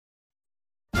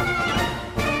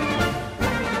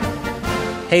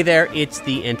Hey there, it's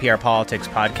the NPR Politics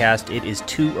Podcast. It is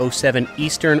 2:07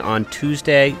 Eastern on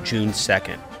Tuesday, June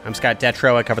 2nd. I'm Scott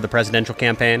Detrow. I cover the presidential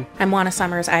campaign. I'm Juana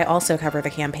Summers. I also cover the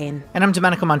campaign. And I'm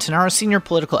Domenico Montanaro, senior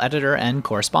political editor and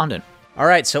correspondent. All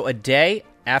right, so a day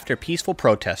after peaceful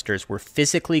protesters were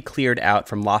physically cleared out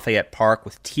from Lafayette Park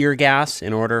with tear gas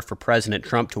in order for President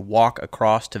Trump to walk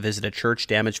across to visit a church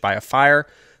damaged by a fire,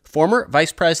 former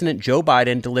Vice President Joe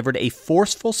Biden delivered a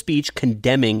forceful speech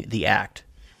condemning the act.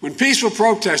 When peaceful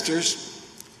protesters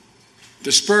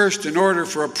dispersed in order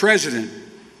for a president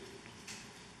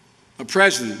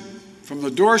from the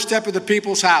doorstep of the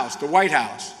people's house, the White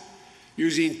House,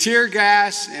 using tear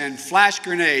gas and flash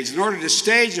grenades in order to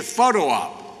stage a photo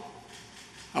op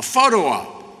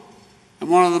in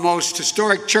one of the most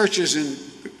historic churches in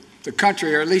the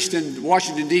country, or at least in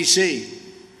Washington, D.C.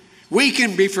 We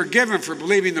can be forgiven for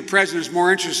believing the president is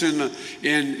more interested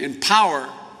in power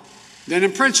than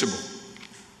in principle,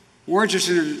 more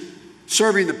interested in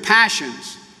serving the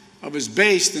passions of his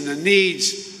base than the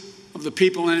needs of the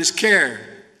people in his care.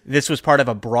 This was part of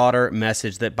a broader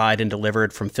message that Biden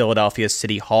delivered from Philadelphia's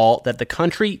City Hall, that the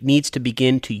country needs to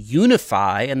begin to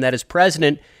unify, and that as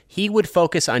president, he would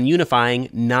focus on unifying,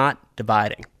 not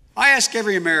dividing. I ask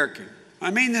every American,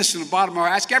 I mean this from the bottom of my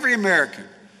heart, I ask every American,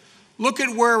 look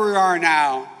at where we are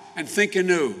now and think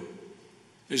anew.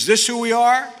 Is this who we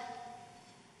are?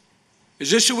 Is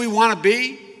this who we want to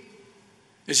be?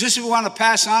 Is this who we want to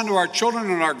pass on to our children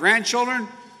and our grandchildren?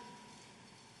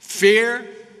 Fear,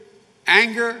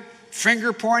 anger,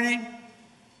 finger pointing,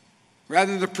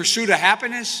 rather than the pursuit of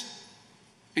happiness,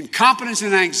 incompetence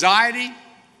and anxiety,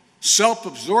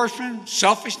 self-absorption,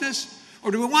 selfishness?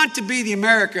 Or do we want to be the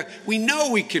America we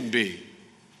know we can be?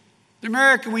 The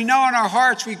America we know in our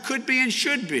hearts we could be and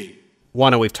should be.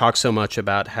 Juana, we've talked so much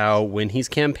about how when he's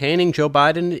campaigning, Joe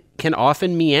Biden can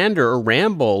often meander or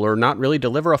ramble or not really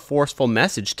deliver a forceful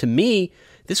message. To me,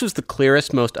 this was the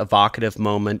clearest, most evocative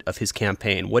moment of his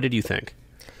campaign. What did you think?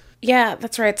 Yeah,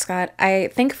 that's right, Scott. I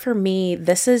think for me,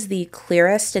 this is the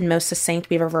clearest and most succinct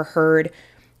we've ever heard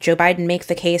Joe Biden make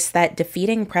the case that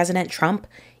defeating President Trump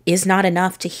is not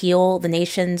enough to heal the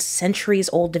nation's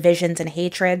centuries-old divisions and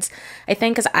hatreds. I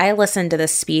think as I listened to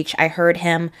this speech, I heard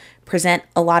him present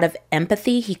a lot of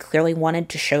empathy. He clearly wanted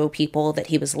to show people that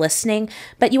he was listening,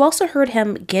 but you also heard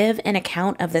him give an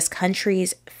account of this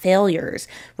country's failures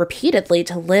repeatedly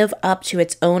to live up to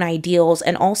its own ideals,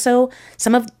 and also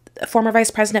some of former Vice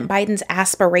President Biden's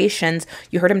aspirations.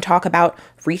 You heard him talk about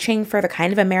reaching for the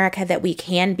kind of America that we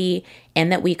can be and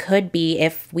that we could be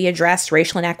if we address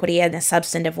racial inequity in a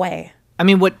substantive way. I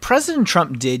mean, what President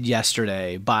Trump did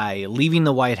yesterday by leaving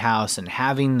the White House and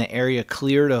having the area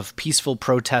cleared of peaceful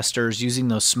protesters using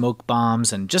those smoke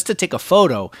bombs and just to take a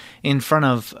photo in front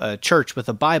of a church with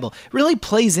a Bible really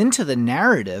plays into the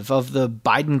narrative of the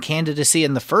Biden candidacy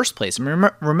in the first place. I mean,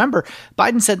 remember,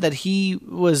 Biden said that he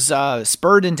was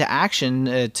spurred into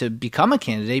action to become a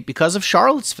candidate because of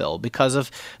Charlottesville, because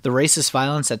of the racist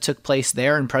violence that took place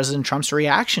there and President Trump's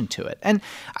reaction to it. And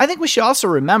I think we should also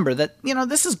remember that,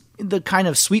 this is the kind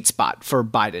of sweet spot for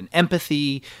Biden.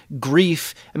 Empathy,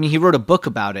 grief. I mean, he wrote a book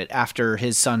about it after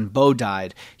his son Beau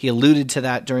died. He alluded to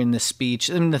that during this speech.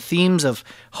 And the themes of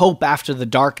hope after the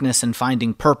darkness and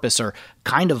finding purpose are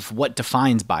kind of what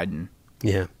defines Biden.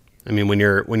 Yeah. I mean, when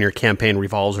your campaign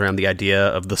revolves around the idea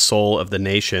of the soul of the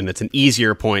nation, it's an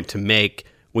easier point to make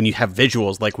when you have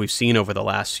visuals like we've seen over the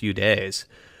last few days.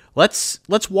 Let's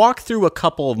walk through a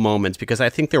couple of moments, because I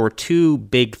think there were two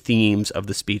big themes of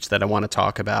the speech that I want to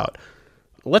talk about.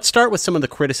 Let's start with some of the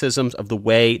criticisms of the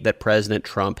way that President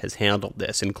Trump has handled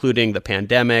this, including the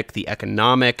pandemic, the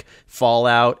economic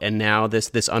fallout, and now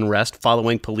this unrest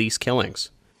following police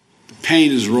killings. The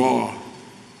pain is raw.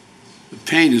 The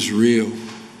pain is real.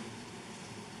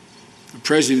 The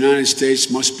President of the United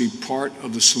States must be part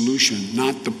of the solution,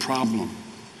 not the problem.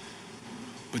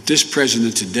 But this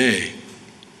president today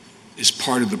is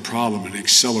part of the problem and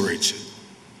accelerates it.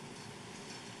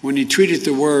 When he tweeted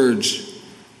the words,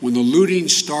 "When the looting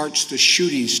starts, the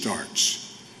shooting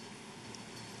starts,"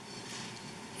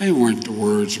 they weren't the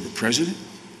words of a president.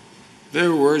 They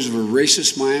were words of a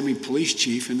racist Miami police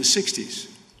chief in the 60s.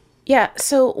 Yeah,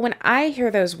 so when I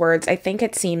hear those words, I think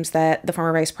it seems that the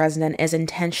former vice president is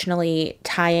intentionally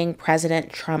tying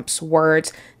President Trump's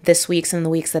words this week's and the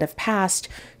weeks that have passed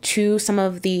to some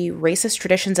of the racist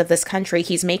traditions of this country.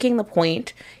 He's making the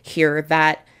point here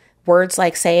that words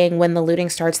like saying when the looting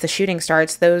starts, the shooting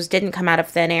starts, those didn't come out of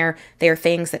thin air. They are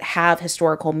things that have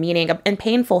historical meaning and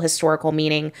painful historical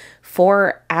meaning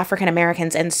for African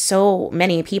Americans and so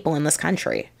many people in this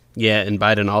country. Yeah, and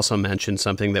Biden also mentioned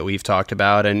something that we've talked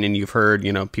about, and you've heard,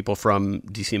 people from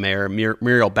D.C. Mayor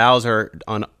Muriel Bowser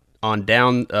on on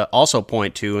down also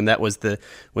point to, and that was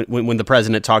when the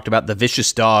president talked about the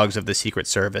vicious dogs of the Secret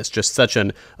Service, just such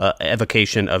an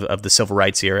evocation of the civil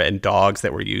rights era and dogs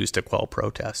that were used to quell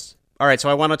protests. All right, so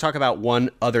I want to talk about one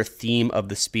other theme of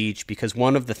the speech, because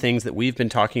one of the things that we've been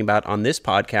talking about on this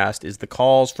podcast is the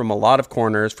calls from a lot of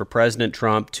corners for President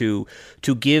Trump to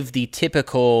give the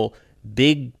typical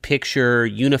big picture,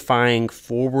 unifying,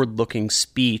 forward-looking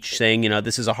speech saying,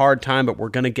 this is a hard time, but we're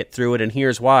going to get through it, and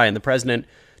here's why. And the president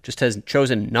just has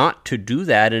chosen not to do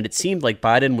that, and it seemed like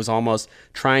Biden was almost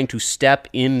trying to step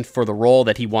in for the role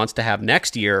that he wants to have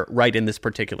next year right in this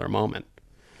particular moment.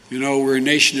 We're a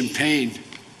nation in pain.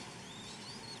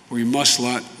 We must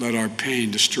not let our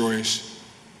pain destroy us.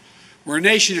 We're a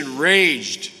nation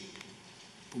enraged,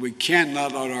 but we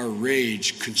cannot let our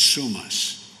rage consume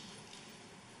us.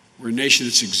 We're a nation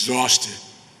that's exhausted,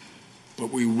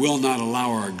 but we will not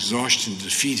allow our exhaustion to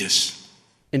defeat us.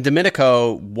 In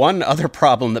Domenico, one other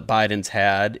problem that Biden's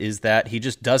had is that he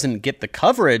just doesn't get the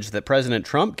coverage that President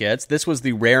Trump gets. This was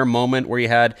the rare moment where you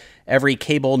had every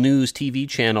cable news TV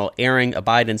channel airing a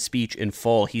Biden speech in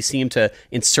full. He seemed to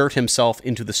insert himself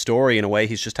into the story in a way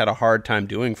he's just had a hard time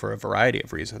doing for a variety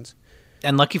of reasons.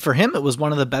 And lucky for him, it was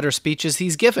one of the better speeches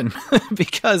he's given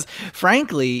because,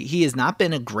 frankly, he has not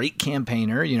been a great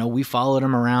campaigner. We followed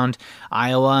him around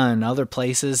Iowa and other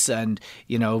places and,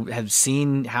 have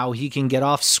seen how he can get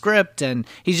off script. And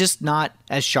he's just not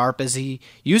as sharp as he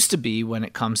used to be when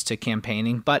it comes to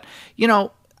campaigning. But,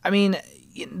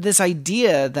 this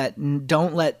idea that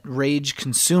don't let rage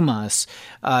consume us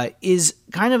is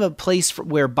kind of a place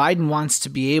where Biden wants to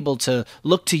be able to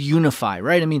look to unify,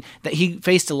 right? That he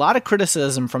faced a lot of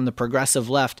criticism from the progressive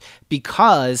left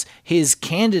because his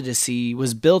candidacy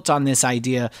was built on this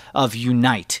idea of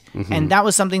unite. Mm-hmm. And that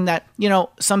was something that,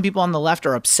 some people on the left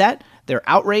are upset. They're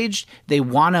outraged. They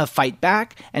want to fight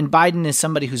back. And Biden is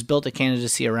somebody who's built a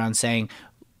candidacy around saying,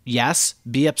 yes,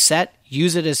 be upset,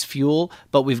 use it as fuel,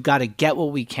 but we've got to get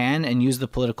what we can and use the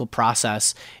political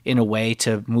process in a way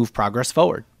to move progress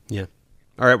forward. Yeah.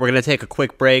 All right, we're going to take a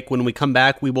quick break. When we come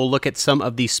back, we will look at some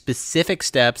of the specific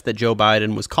steps that Joe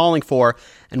Biden was calling for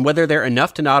and whether they're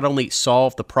enough to not only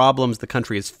solve the problems the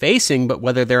country is facing, but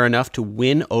whether they're enough to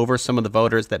win over some of the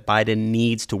voters that Biden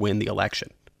needs to win the election.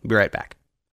 We'll be right back.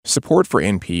 Support for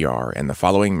NPR and the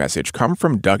following message come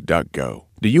from DuckDuckGo.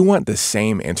 Do you want the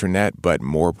same internet but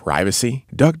more privacy?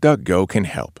 DuckDuckGo can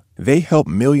help. They help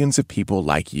millions of people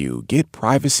like you get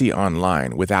privacy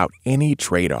online without any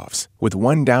trade-offs. With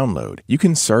one download, you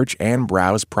can search and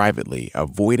browse privately,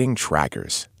 avoiding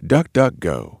trackers.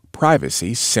 DuckDuckGo.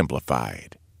 Privacy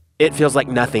simplified. It feels like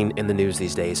nothing in the news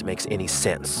these days makes any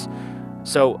sense.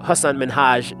 So Hassan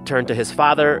Minhaj turned to his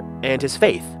father and his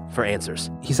faith for answers.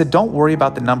 He said, don't worry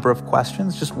about the number of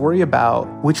questions, just worry about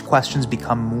which questions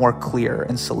become more clear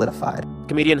and solidified.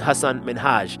 Comedian Hassan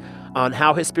Minhaj on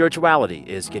how his spirituality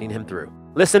is getting him through.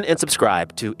 Listen and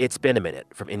subscribe to It's Been a Minute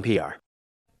from NPR.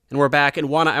 And we're back. And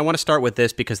I want to start with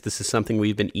this because this is something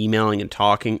we've been emailing and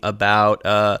talking about.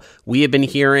 We have been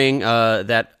hearing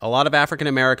that a lot of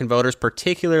African-American voters,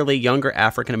 particularly younger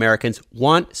African-Americans,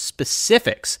 want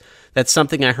specifics. That's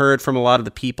something I heard from a lot of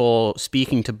the people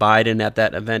speaking to Biden at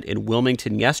that event in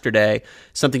Wilmington yesterday,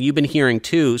 something you've been hearing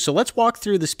too. So let's walk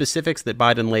through the specifics that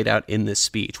Biden laid out in this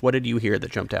speech. What did you hear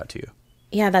that jumped out to you?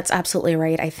 Yeah, that's absolutely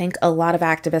right. I think a lot of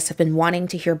activists have been wanting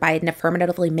to hear Biden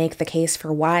affirmatively make the case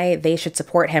for why they should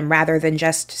support him rather than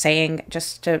just saying,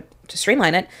 just to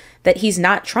streamline it, that he's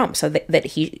not Trump, so that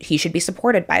he should be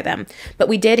supported by them. But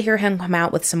we did hear him come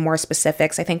out with some more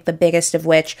specifics. I think the biggest of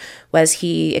which was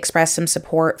he expressed some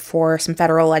support for some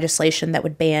federal legislation that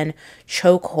would ban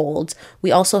chokeholds.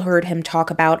 We also heard him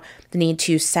talk about the need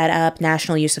to set up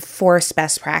national use of force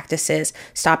best practices,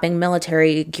 stopping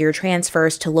military gear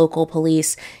transfers to local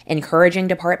police, encouraging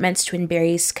departments to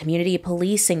embrace community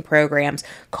policing programs,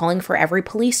 calling for every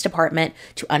police department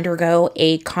to undergo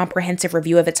a comprehensive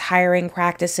review of its hiring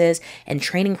practices and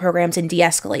training programs and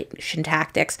de-escalation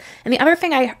tactics. And the other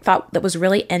thing I thought that was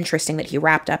really interesting that he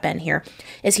wrapped up in here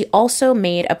is he also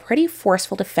made a pretty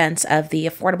forceful defense of the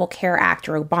Affordable Care Act,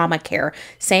 or Obamacare,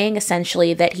 saying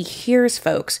essentially that he hears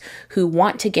folks who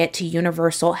want to get to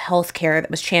universal health care that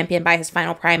was championed by his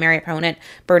final primary opponent,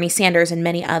 Bernie Sanders, and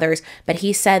many others. But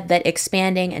he said that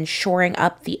expanding and shoring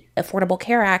up the Affordable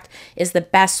Care Act is the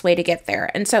best way to get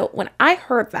there. And so when I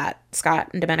heard that, Scott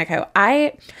and Domenico,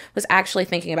 I was actually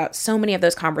thinking about so many of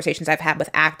those conversations I've had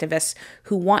with activists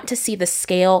who want to see the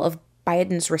scale of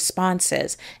Biden's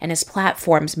responses and his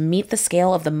platforms meet the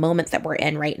scale of the moment that we're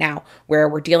in right now, where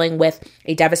we're dealing with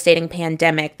a devastating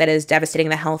pandemic that is devastating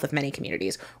the health of many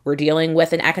communities. We're dealing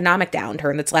with an economic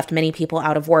downturn that's left many people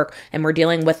out of work, and we're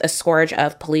dealing with a scourge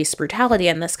of police brutality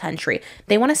in this country.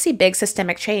 They want to see big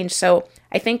systemic change. So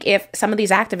I think if some of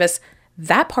these activists,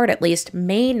 that part at least,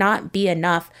 may not be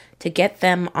enough to get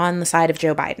them on the side of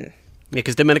Joe Biden. Yeah,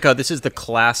 because Domenico, this is the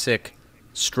classic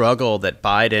struggle that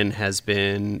Biden has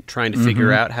been trying to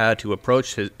figure out how to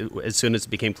approach as soon as it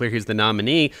became clear he's the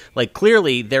nominee. Like,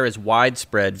 clearly there is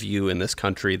widespread view in this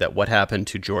country that what happened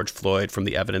to George Floyd, from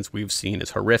the evidence we've seen,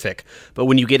 is horrific. But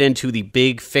when you get into the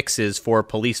big fixes for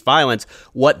police violence,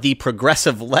 what the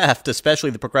progressive left, especially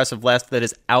the progressive left that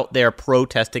is out there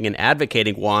protesting and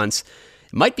advocating, wants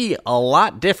might be a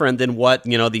lot different than what,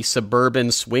 the suburban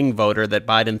swing voter that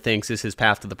Biden thinks is his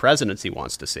path to the presidency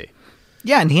wants to see.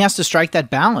 Yeah, and he has to strike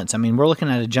that balance. I mean, we're looking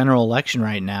at a general election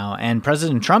right now, and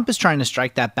President Trump is trying to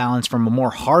strike that balance from a more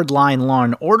hardline law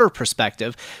and order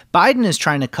perspective. Biden is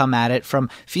trying to come at it from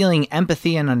feeling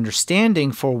empathy and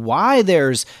understanding for why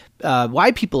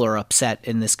people are upset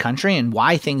in this country and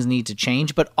why things need to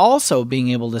change, but also being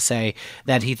able to say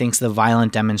that he thinks the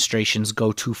violent demonstrations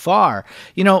go too far.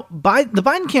 The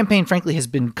Biden campaign, frankly, has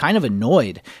been kind of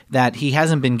annoyed that he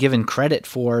hasn't been given credit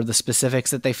for the specifics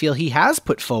that they feel he has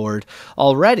put forward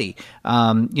already.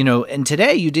 And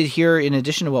today you did hear, in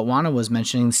addition to what Juana was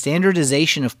mentioning,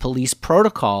 standardization of police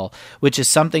protocol, which is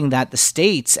something that the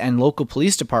states and local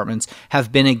police departments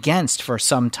have been against for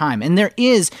some time. And there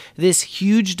is this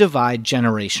huge divide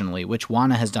generationally, which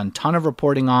Juana has done a ton of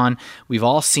reporting on. We've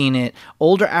all seen it.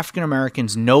 Older African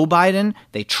Americans know Biden.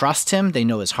 They trust him. They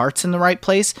know his heart's in the right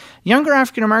place. Younger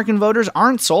African American voters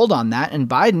aren't sold on that, and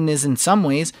Biden is in some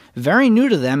ways very new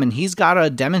to them, and he's got to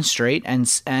demonstrate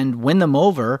and win them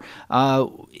over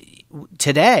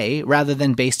today, rather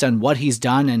than based on what he's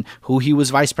done and who he was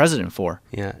vice president for.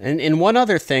 Yeah, and one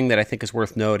other thing that I think is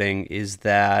worth noting is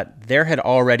that there had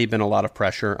already been a lot of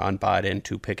pressure on Biden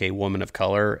to pick a woman of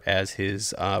color as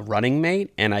his running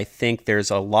mate, and I think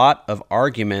there's a lot of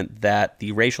argument that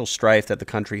the racial strife that the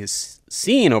country has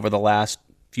seen over the last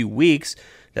few weeks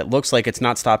that looks like it's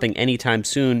not stopping anytime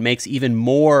soon makes even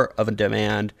more of a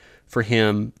demand for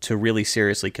him to really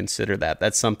seriously consider that.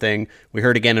 That's something we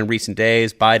heard again in recent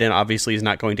days. Biden obviously is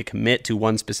not going to commit to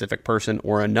one specific person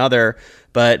or another,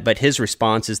 but his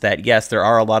response is that, yes, there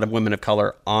are a lot of women of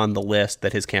color on the list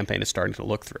that his campaign is starting to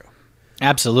look through.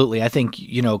 Absolutely. I think,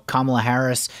 Kamala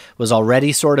Harris was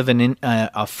already sort of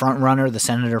a front runner, the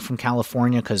senator from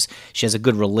California, because she has a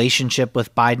good relationship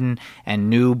with Biden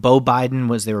and knew Beau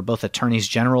Biden they were both attorneys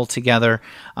general together.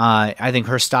 I think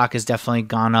her stock has definitely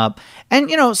gone up. And,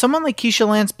 someone like Keisha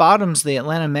Lance Bottoms, the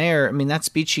Atlanta mayor, that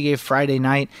speech she gave Friday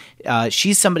night,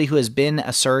 she's somebody who has been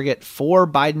a surrogate for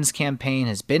Biden's campaign,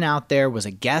 has been out there, was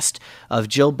a guest of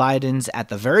Jill Biden's at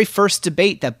the very first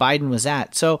debate that Biden was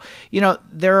at. So,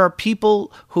 there are people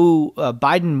who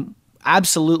Biden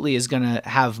absolutely is going to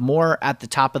have more at the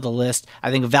top of the list.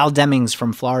 I think Val Demings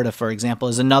from Florida, for example,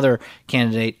 is another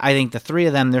candidate. I think the three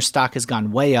of them, their stock has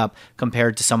gone way up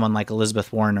compared to someone like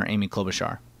Elizabeth Warren or Amy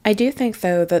Klobuchar. I do think,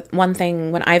 though, that one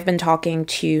thing when I've been talking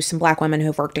to some Black women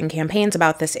who've worked in campaigns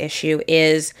about this issue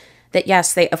is that,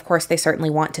 yes, they certainly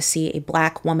want to see a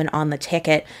Black woman on the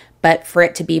ticket, but for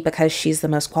it to be because she's the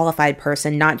most qualified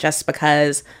person, not just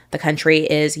because the country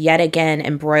is yet again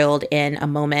embroiled in a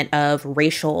moment of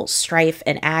racial strife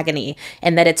and agony,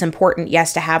 and that it's important,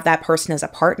 yes, to have that person as a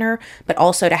partner, but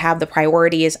also to have the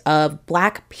priorities of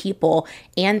Black people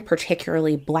and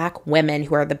particularly Black women,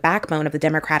 who are the backbone of the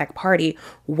Democratic Party,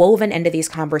 woven into these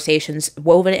conversations,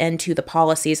 woven into the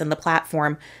policies and the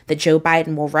platform that Joe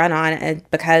Biden will run on,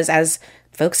 because as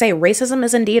folks say, racism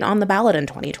is indeed on the ballot in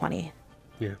 2020.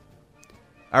 Yeah.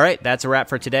 All right, that's a wrap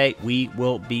for today. We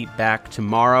will be back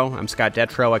tomorrow. I'm Scott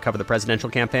Detrow. I cover the presidential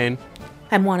campaign.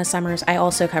 I'm Juana Summers. I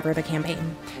also cover the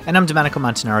campaign. And I'm Domenico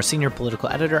Montanaro, senior political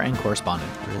editor and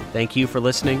correspondent. Thank you for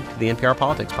listening to the NPR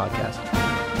Politics Podcast.